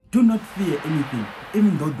Do not fear anything,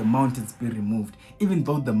 even though the mountains be removed, even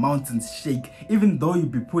though the mountains shake, even though you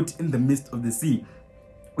be put in the midst of the sea.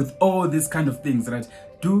 With all these kind of things, right?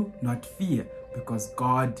 Do not fear, because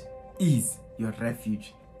God is your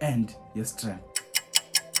refuge and your strength.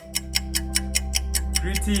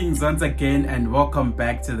 Greetings once again and welcome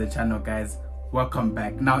back to the channel, guys. Welcome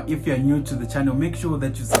back. Now, if you're new to the channel, make sure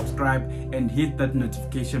that you subscribe and hit that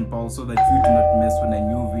notification bell so that you do not miss when a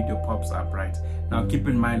new video pops up, right? Now, keep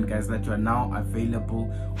in mind, guys, that you are now available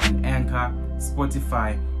on Anchor,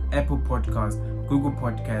 Spotify, Apple Podcast, Google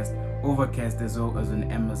Podcast, Overcast, as well as on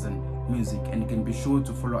Amazon Music, and you can be sure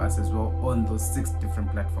to follow us as well on those 6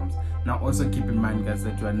 different platforms. Now, also keep in mind, guys,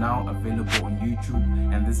 that you are now available on YouTube,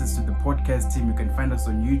 and this is to the podcast team. You can find us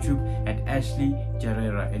on YouTube at Ashley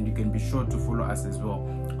Jarera, and you can be sure to follow us as well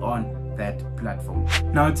on that platform.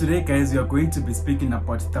 Now, today, guys, we are going to be speaking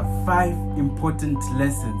about the 5 important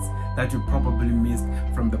lessons that you probably missed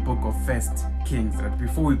from the book of First Kings. Right?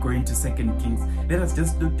 Before we go into Second Kings, let us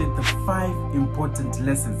just look at the 5 important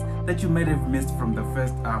lessons that you might have missed from the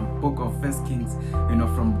first book of First Kings,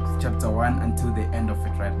 from chapter 1 until the end of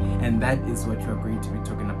it, right? And that is what we are going to be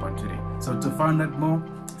talking about today. So to find out more,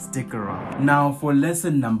 stick around. Now, for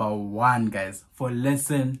lesson number 1, guys,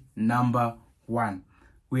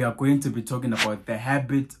 we are going to be talking about the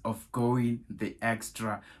habit of going the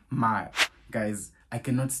extra mile. Guys, I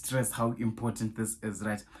cannot stress how important this is,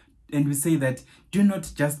 right? And we say that do not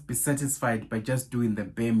just be satisfied by just doing the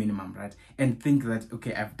bare minimum, right? And think that,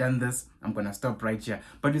 okay, I've done this, I'm going to stop right here.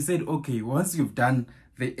 But we said, okay, once you've done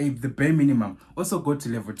the bare minimum, also go to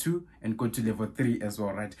level 2 and go to level 3 as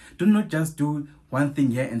well, right? Do not just do one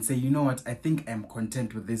thing here and say, you know what, I think I'm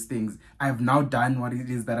content with these things. I've now done what it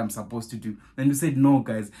is that I'm supposed to do. And we said, no,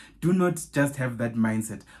 guys, do not just have that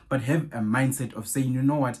mindset, but have a mindset of saying, you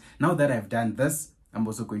know what, now that I've done this, I'm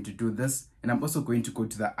also going to do this, and I'm also going to go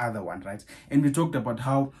to the other one, right? And we talked about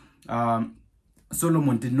how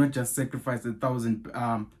Solomon did not just sacrifice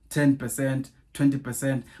 10%,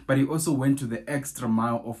 20%, but he also went to the extra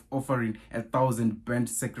mile of offering 1,000 burnt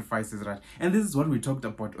sacrifices, right? And this is what we talked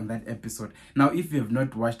about on that episode. Now, if you have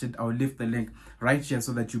not watched it, I'll leave the link right here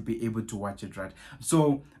so that you'll be able to watch it, right?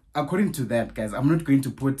 So, according to that, guys, I'm not going to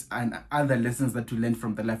put other lessons that we learned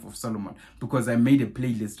from the life of Solomon, because I made a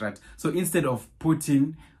playlist, right? So instead of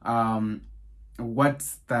putting what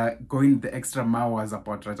the going the extra mile was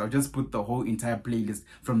about, right, I'll just put the whole entire playlist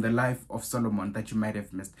from the life of Solomon that you might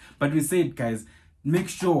have missed. But we said, guys, make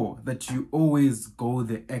sure that you always go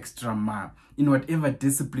the extra mile in whatever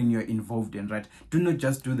discipline you're involved in, right? Do not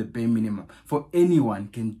just do the bare minimum. For anyone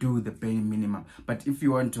can do the bare minimum. But if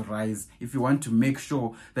you want to rise, if you want to make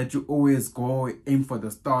sure that you always go aim for the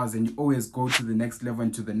stars and you always go to the next level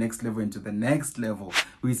and to the next level and to the next level,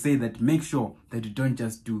 we say that make sure that you don't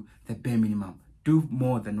just do the bare minimum. Do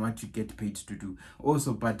more than what you get paid to do.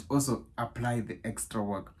 But also apply the extra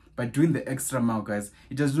work. By doing the extra mile, guys,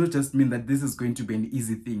 it does not just mean that this is going to be an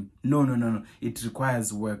easy thing. No. It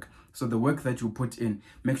requires work. So the work that you put in,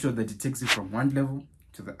 make sure that it takes you from one level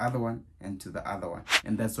to the other one and to the other one.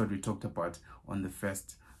 And that's what we talked about on the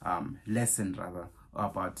first lesson,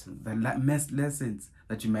 about the lessons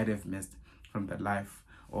that you might have missed from the life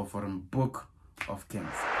or from book of Kings.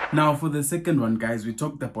 Now, for the second one, guys, we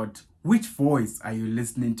talked about which voice are you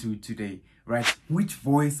listening to today, right? Which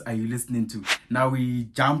voice are you listening to? Now we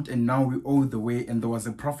jumped and now we all the way, and there was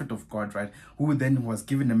a prophet of God, right, who then was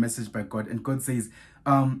given a message by God, and God says,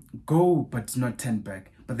 go but not turn back.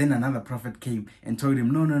 But then another prophet came and told him,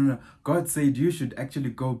 no, God said you should actually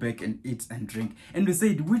go back and eat and drink. And we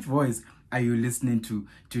said, which voice are you listening to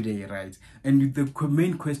today, right? And the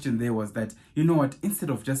main question there was that, you know what, instead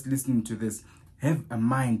of just listening to this, have a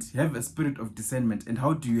mind, have a spirit of discernment. And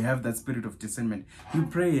how do you have that spirit of discernment? You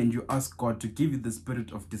pray and you ask God to give you the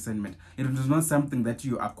spirit of discernment. It is not something that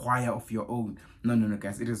you acquire of your own. No,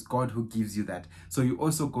 guys. It is God who gives you that. So you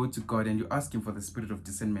also go to God and you ask him for the spirit of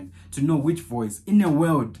discernment to know which voice in a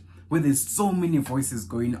world where there's so many voices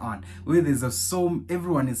going on, where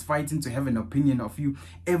everyone is fighting to have an opinion of you.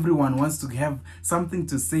 Everyone wants to have something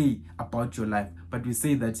to say about your life. But we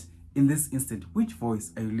say that in this instant, which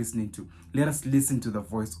voice are you listening to? Let us listen to the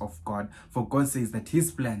voice of God. For God says that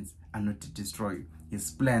his plans are not to destroy you. His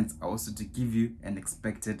plans are also to give you an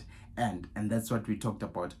expected end. And that's what we talked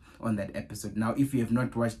about on that episode. Now, if you have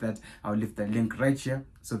not watched that, I'll leave the link right here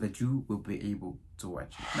so that you will be able to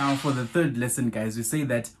watch it. Now, for the third lesson, guys, we say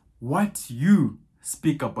that what you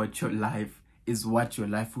speak about your life is what your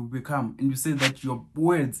life will become. And we say that your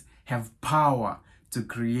words have power to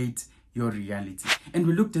create your reality. And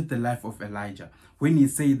we looked at the life of Elijah when he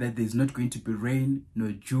said that there's not going to be rain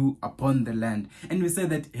nor dew upon the land. And we said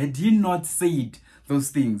that had he not said those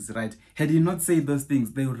things, right? Had he not said those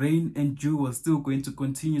things, the rain and dew was still going to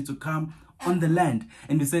continue to come on the land.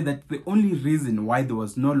 And we said that the only reason why there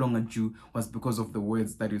was no longer dew was because of the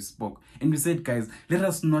words that you spoke. And we said, guys, let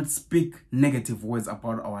us not speak negative words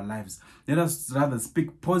about our lives. Let us rather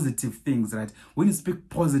speak positive things, right? When you speak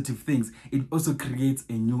positive things, it also creates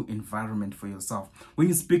a new environment for yourself. When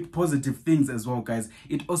you speak positive things as well, guys,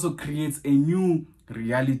 it also creates a new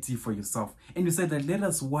reality for yourself. And we said that let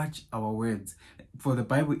us watch our words. For the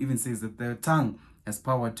Bible even says that the tongue has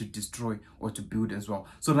power to destroy or to build as well.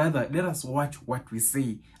 So rather, let us watch what we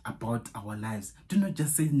say about our lives. Do not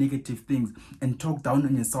just say negative things and talk down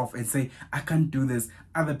on yourself and say, I can't do this.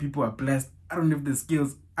 Other people are blessed. I don't have the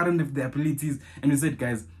skills. I don't have the abilities. And we said,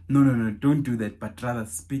 guys, no, don't do that. But rather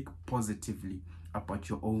speak positively about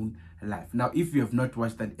your own life. Now, if you have not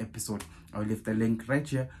watched that episode, I'll leave the link right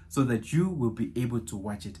here so that you will be able to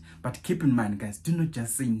watch it. But keep in mind, guys, do not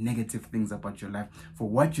just say negative things about your life. For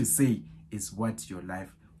what you say is what your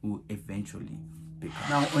life will eventually become.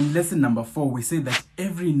 Now, on lesson number 4, we say that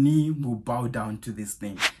every knee will bow down to this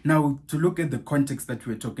name. Now, to look at the context that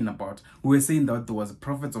we're talking about, we were saying that there was a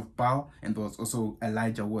prophet of Baal and there was also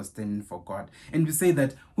Elijah who was standing for God. And we say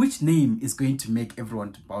that which name is going to make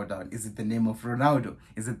everyone to bow down? Is it the name of Ronaldo?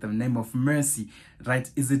 Is it the name of Mercy? Right?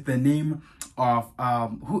 Is it the name of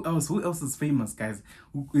who else? Who else is famous, guys?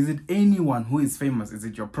 Is it anyone who is famous? Is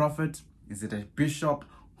it your prophet? Is it a bishop?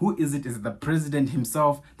 Who is it? Is it the president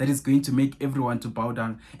himself that is going to make everyone to bow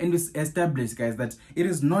down? And we established, guys, that it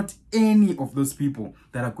is not any of those people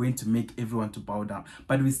that are going to make everyone to bow down.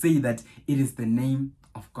 But we say that it is the name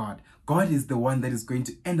of God. God is the one that is going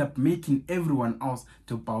to end up making everyone else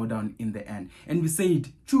to bow down in the end. And we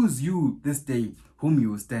said, choose you this day whom you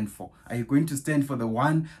will stand for. Are you going to stand for the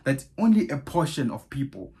one that only a portion of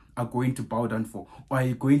people are going to bow down for? Or are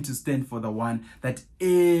you going to stand for the one that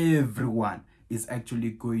everyone is actually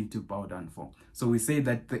going to bow down for? So we say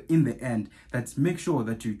that in the end, that make sure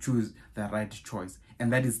that you choose the right choice.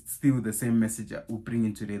 And that is still the same message we'll bring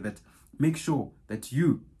in today, that make sure that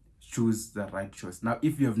you choose the right choice. Now,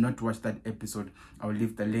 if you have not watched that episode, I'll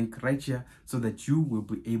leave the link right here so that you will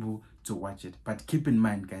be able to watch it. But keep in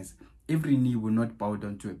mind, guys, every knee will not bow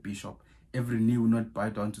down to a bishop. Every knee will not bow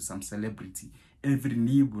down to some celebrity. Every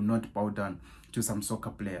knee will not bow down to some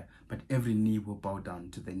soccer player. But every knee will bow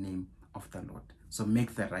down to the name of the Lord. So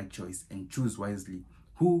make the right choice and choose wisely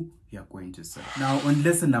who you are going to serve. Now, on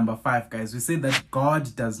lesson number 5, guys, we say that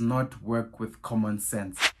God does not work with common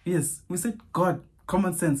sense. Yes, we said God,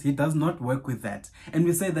 common sense, he does not work with that. And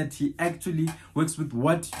we say that he actually works with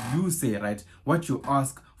what you say, right? What you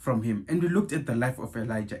ask from him. And we looked at the life of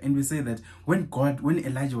Elijah, and we say that when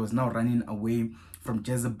Elijah was now running away from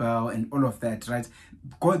Jezebel and all of that, right?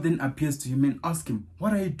 God then appears to him and asks him,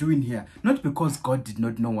 what are you doing here? Not because God did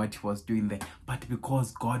not know what he was doing there, but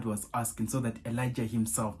because God was asking so that Elijah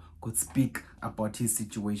himself could speak about his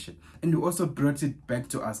situation. And we also brought it back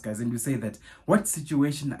to us, guys, and we say that what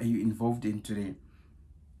situation are you involved in today?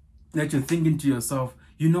 That you're thinking to yourself,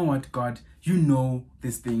 you know what, God, you know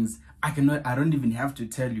these things. I don't even have to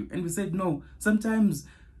tell you. And we said, no, sometimes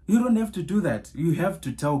you don't have to do that. You have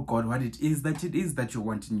to tell God what it is that you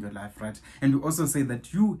want in your life, right? And we also say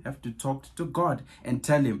that you have to talk to God and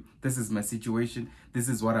tell him, this is my situation, this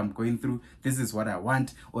is what I'm going through, this is what I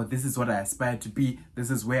want, or this is what I aspire to be, this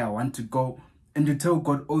is where I want to go. And you tell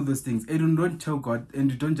God all those things. And you don't tell God,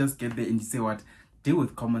 and you don't just get there and you say what? Deal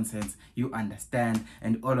with common sense, you understand,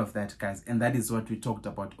 and all of that, guys. And that is what we talked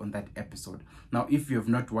about on that episode. Now, if you have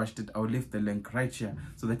not watched it, I'll leave the link right here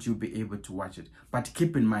so that you'll be able to watch it. But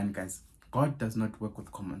keep in mind, guys, God does not work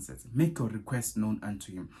with common sense. Make your request known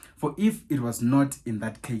unto him. For if it was not in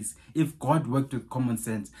that case, if God worked with common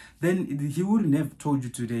sense, then he wouldn't have told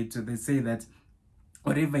you today to say that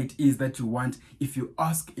whatever it is that you want, if you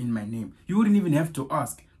ask in my name, you wouldn't even have to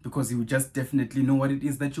ask, because he will just definitely know what it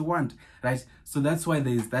is that you want, right? So that's why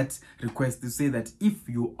there is that request to say that if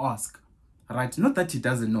you ask, right? Not that he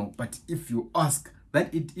doesn't know, but if you ask,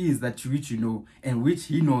 that it is that which you know and which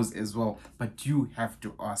he knows as well, but you have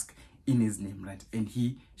to ask in his name, right? And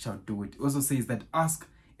he shall do it. It also says that ask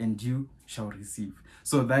and you shall receive.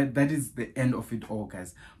 So that is the end of it all,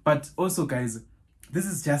 guys. But also, guys, this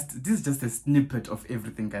is just a snippet of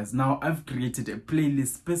everything, guys. Now, I've created a playlist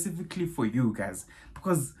specifically for you, guys,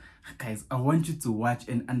 because, guys, I want you to watch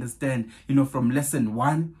and understand, from lesson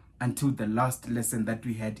 1 until the last lesson that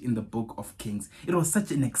we had in the book of Kings. It was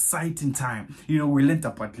such an exciting time. We learned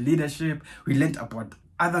about leadership, we learned about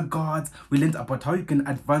other gods. We learned about how you can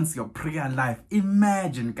advance your prayer life.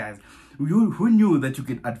 Imagine, guys. Who knew that you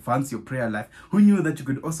could advance your prayer life? Who knew that you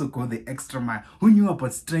could also go the extra mile? Who knew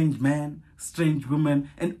about strange men, strange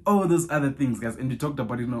women, and all those other things, guys? And we talked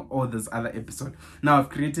about it in all those other episodes. Now I've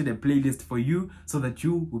created a playlist for you so that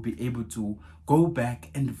you will be able to go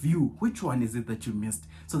back and view which one is it that you missed,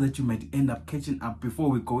 so that you might end up catching up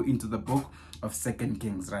before we go into the book of 2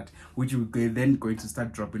 Kings, right? Which we're then going to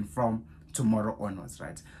start dropping from tomorrow onwards,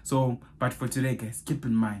 right? So, but for today, guys, keep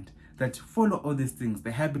in mind that follow all these things,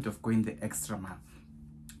 the habit of going the extra mile.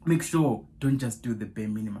 Make sure don't just do the bare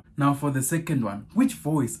minimum. Now for the second one, which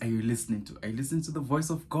voice are you listening to? Are you listening to the voice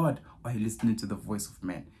of God, or are you listening to the voice of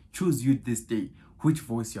man? Choose you this day which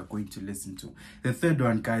voice you're going to listen to. The third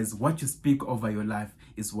one, guys, what you speak over your life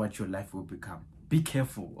is what your life will become. Be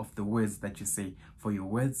careful of the words that you say, for your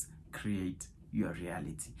words create your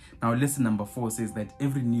reality. Now lesson number 4 says that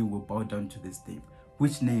every knee will bow down to this name.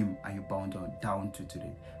 Which name are you bound down to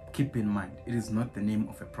today? Keep in mind, it is not the name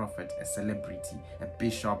of a prophet, a celebrity, a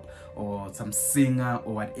bishop, or some singer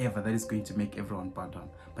or whatever that is going to make everyone bow down,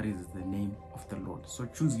 but it is the name of the Lord. So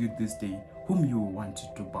choose you this day whom you want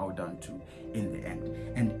to bow down to in the end.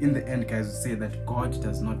 And in the end, guys, we say that God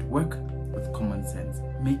does not work with common sense.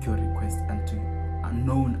 Make your request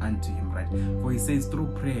known unto him, right? For he says, through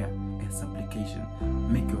prayer and supplication,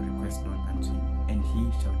 make your request known unto him, and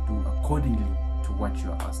he shall do accordingly to what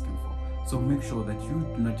you are asking for. So make sure that you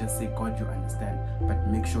do not just say, God, you understand, but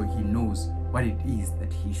make sure he knows what it is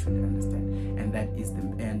that he should understand. And that is the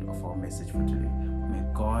end of our message for today. May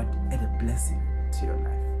God add a blessing to your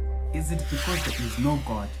life. Is it because there is no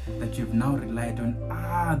God that you've now relied on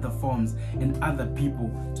other forms and other people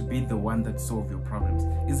to be the one that solve your problems?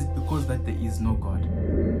 Is it because that there is no God?